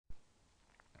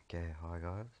Okay, hi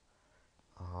guys.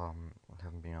 I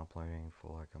haven't been uploading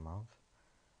for like a month.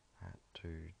 I had to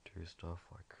do stuff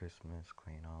like Christmas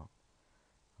clean up,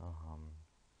 um,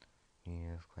 New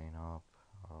Year's clean up,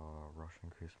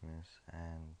 Russian Christmas,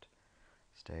 and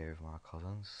stay with my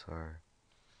cousins. So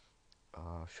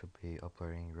should be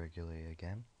uploading regularly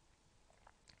again.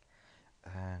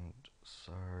 And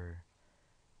so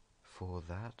for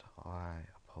that, I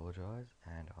apologize,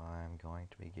 and I'm going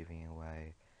to be giving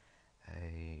away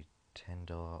a $10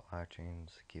 iTunes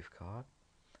gift card.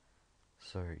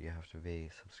 So you have to be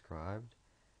subscribed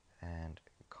and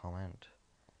comment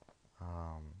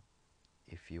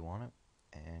if you want it,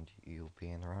 and you'll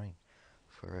be in the running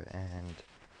for it. And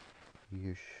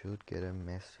you should get a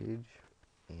message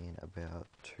in about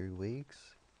 2 weeks.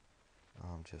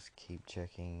 Just keep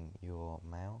checking your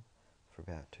mail for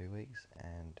about 2 weeks,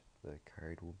 and the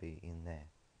code will be in there.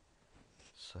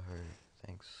 So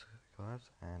thanks, guys,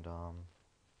 and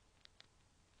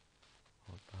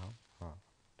what the hell? Oh,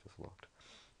 just locked.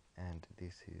 And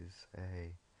this is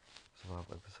a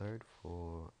survival episode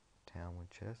for Townwood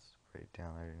Chess. Already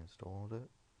downloaded and installed it.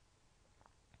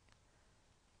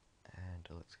 And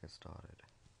let's get started.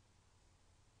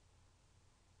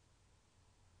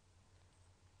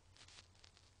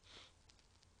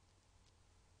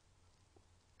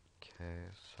 Okay,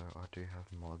 so I do have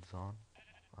mods on.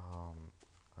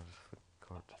 I just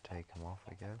forgot to take them off,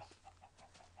 I guess.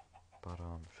 But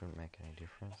shouldn't make any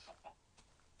difference.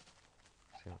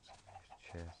 See what's in this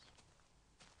chest.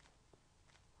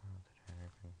 Oh, they don't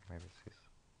open. Maybe it's this.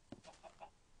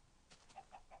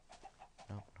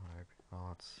 Nope, not open.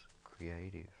 Oh, it's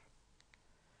creative.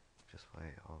 Just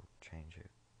wait, I'll change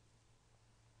it.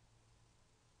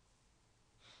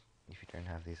 If you don't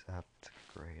have this app, it's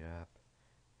a great app.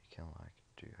 You can like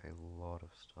do a lot of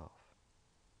stuff.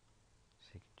 So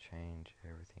you can change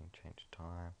everything, change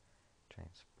time,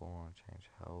 change spawn, change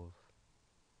health.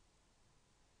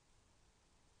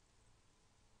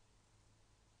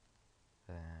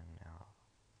 Then now,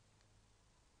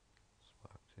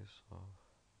 swipe this off.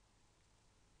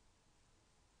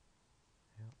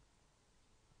 Yep.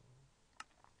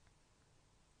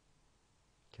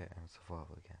 Okay, and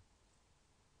survival again.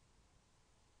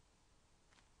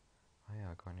 Oh yeah,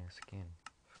 I got a new skin.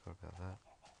 Forgot about that.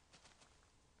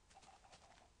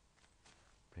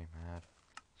 Pretty mad.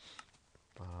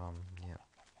 But yeah.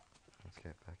 Let's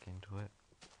get back into it.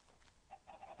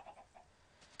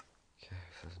 Okay,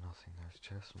 so there's nothing in those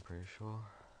chests, I'm pretty sure.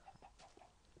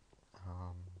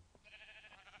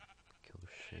 Kill the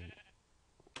sheep.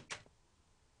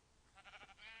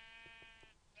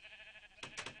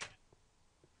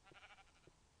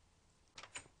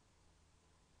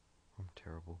 I'm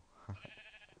terrible.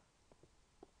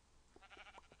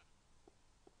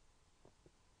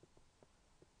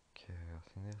 Okay, I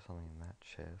think there's something in that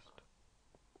chest.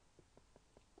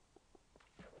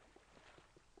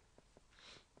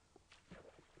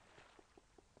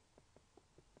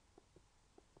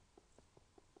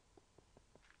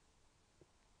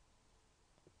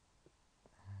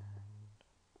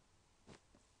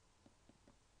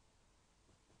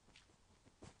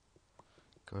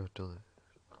 Go do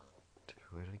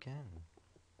it again.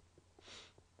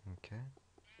 Okay.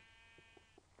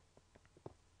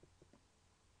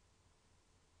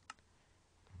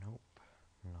 Nope.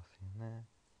 Nothing in there.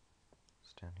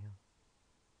 It's down here.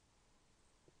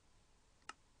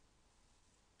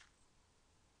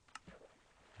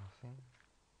 Nothing.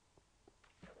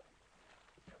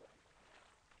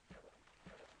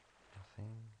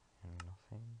 Nothing. And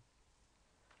nothing.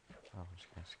 I'm just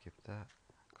gonna skip that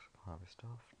because I can't be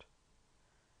stuffed.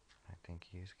 I don't think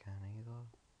you can either.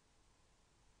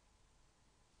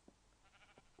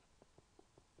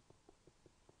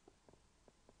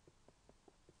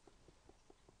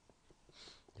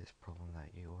 This problem that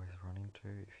you always run into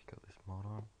if you got this mod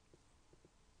on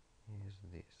is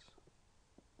this.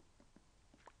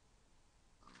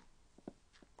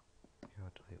 You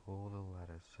gotta delete all the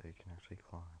ladders so you can actually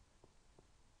climb.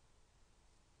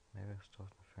 Maybe I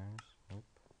stuffed my furnace? Nope.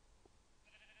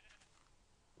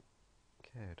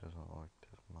 Okay, it doesn't look like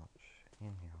there's much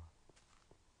in here.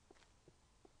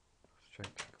 Let's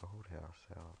check the gold house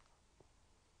out.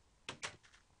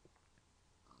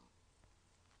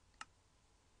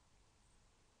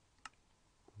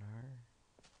 No.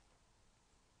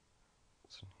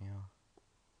 What's in here?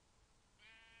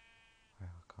 Oh,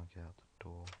 I can't get out the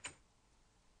door.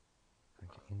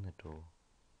 Can't get in the door.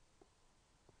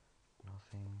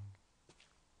 Nothing.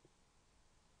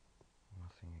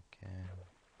 Nothing again.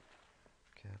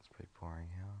 Okay, that's a pretty boring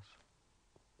house.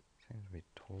 Seems a bit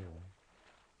tall.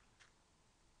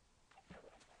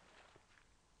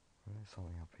 There's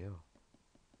something up here.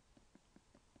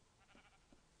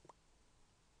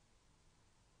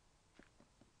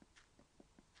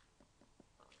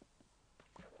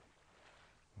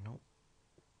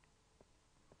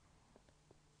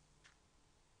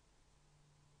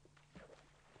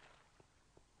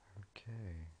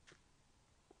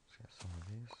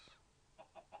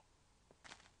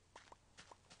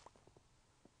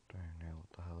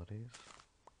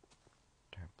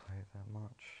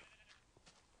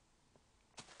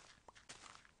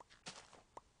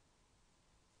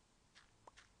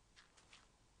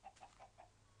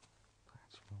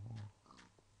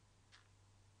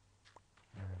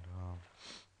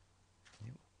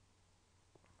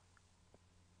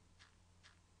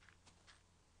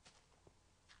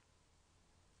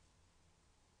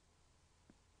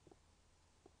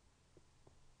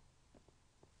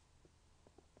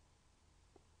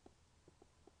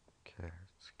 Okay,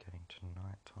 it's getting to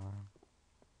night time,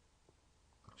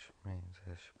 which means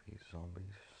there should be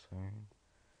zombies soon.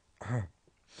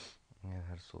 Yeah, I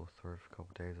had a sore throat for a couple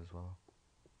of days as well.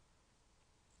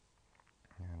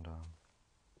 And,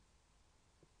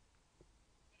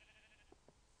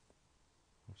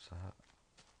 what's that?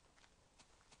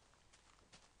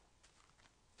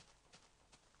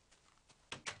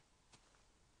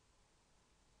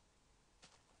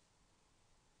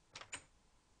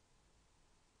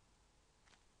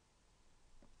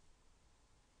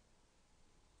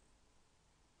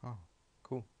 Oh,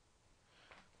 cool.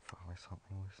 Finally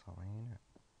something with something in it.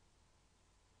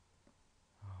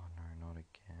 Oh no, not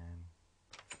again.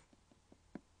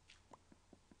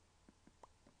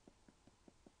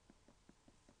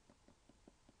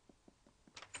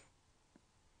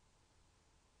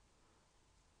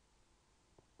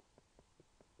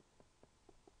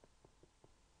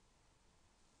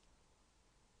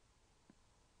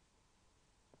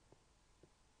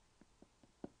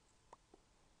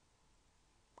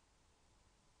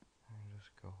 Let me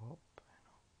just go up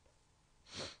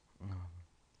and up.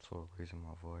 Sort of losing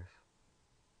my voice.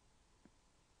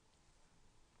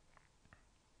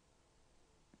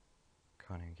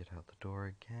 Can't even get out the door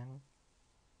again.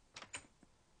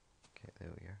 Okay,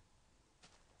 there we go.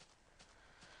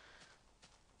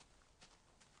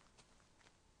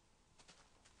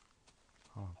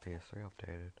 Oh, PS3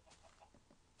 updated.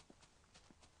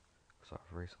 So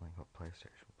I've recently got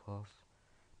PlayStation Plus,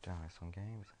 downloaded some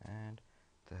games, and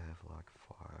they have like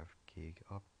 5 gig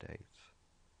updates.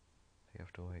 So you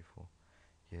have to wait for.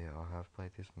 Yeah, I have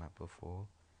played this map before,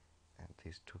 and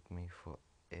this took me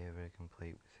forever to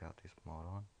complete without this mod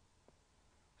on.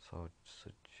 So I'd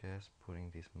suggest putting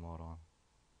this mod on.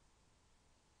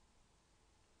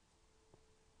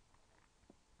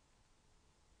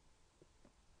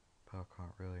 But I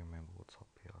can't really remember what's up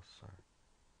here, so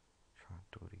try and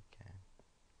do it again.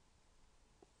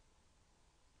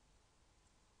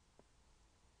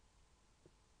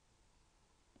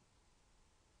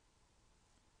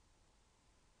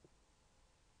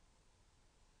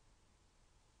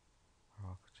 Or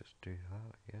I could just do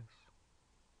that, I guess.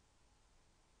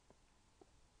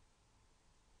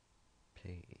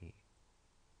 PE.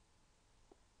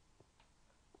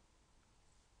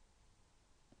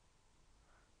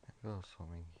 Maybe there's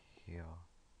something here.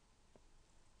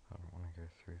 I don't want to go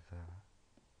through that.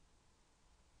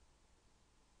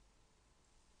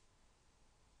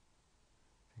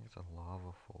 I think it's a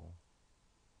lava fall.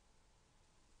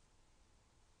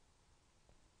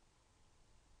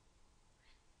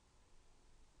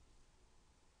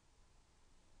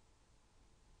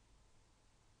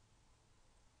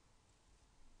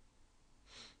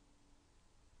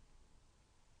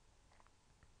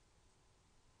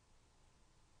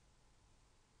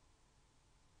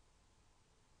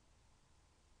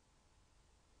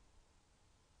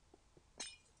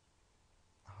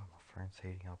 Oh, my friend's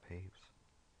heating up heaps.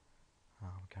 I'm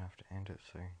gonna have to end it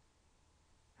soon.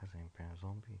 Hasn't even been a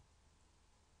zombie.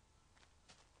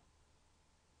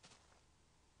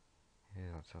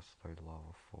 Yeah, that's how slow the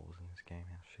lava falls in this game.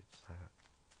 How shit's that?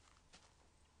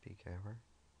 Big arrow.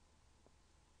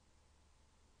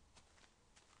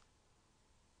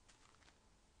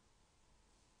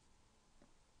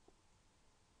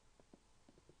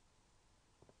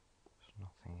 There's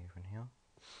nothing even here.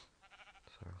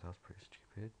 So that's pretty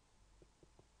stupid.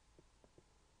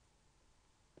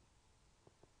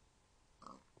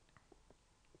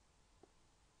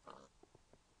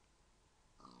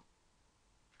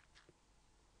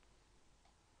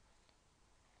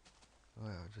 Oh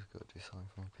yeah, I just got to do something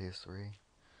from PS3.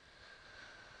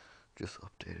 Just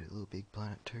updated Little Big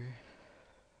Planet 2.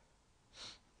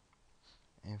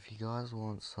 And if you guys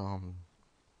want some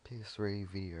PS3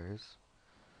 videos,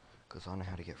 because I know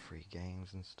how to get free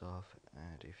games and stuff,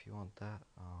 and if you want that,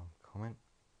 comment,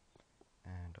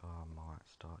 and I might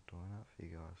start doing that for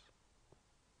you guys.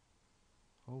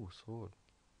 Oh, sword.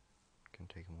 Can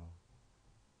take them all.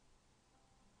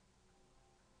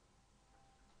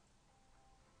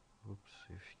 Oops,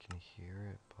 if you can hear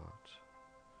it, but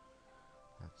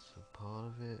that's a part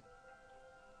of it.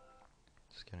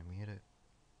 Just gonna mute it.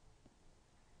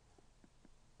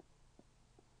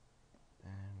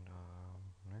 And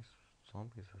no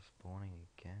zombies are spawning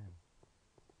again.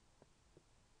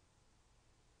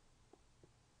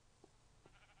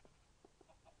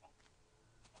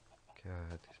 Okay, I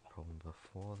had this problem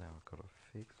before, then I got it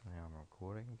fixed, now I'm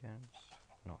recording again.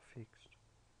 It's not fixed.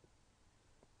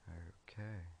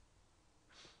 Okay.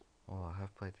 Well, I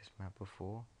have played this map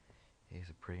before. It's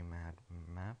a pretty mad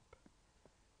map,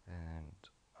 and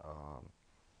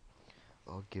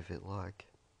I'll give it like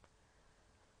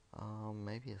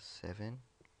Maybe a 7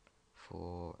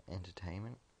 for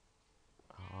entertainment.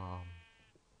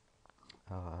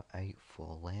 8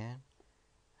 for LAN,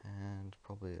 and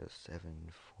probably a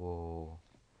 7 for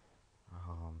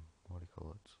what do you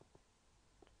call it?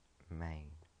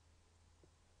 Main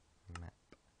map.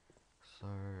 So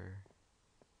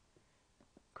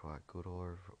quite good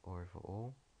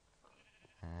overall.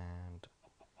 And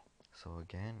so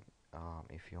again,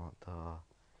 if you want the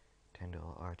 $10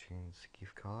 iTunes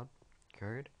gift card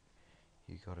code,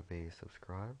 you gotta be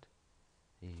subscribed.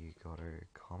 You gotta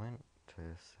comment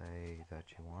to say that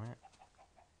you want it,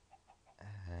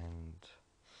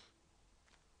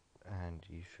 and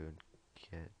you should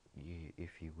get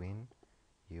if you win,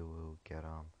 you will get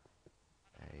a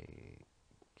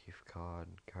gift card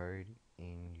code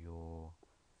in your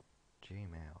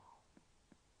Gmail.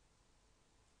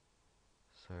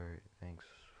 So thanks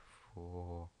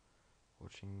for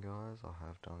watching, guys. I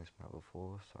have done this map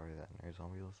before. Sorry that no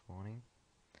zombie was spawning,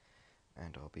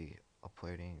 and I'll be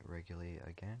uploading regularly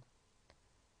again.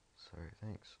 So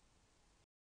thanks.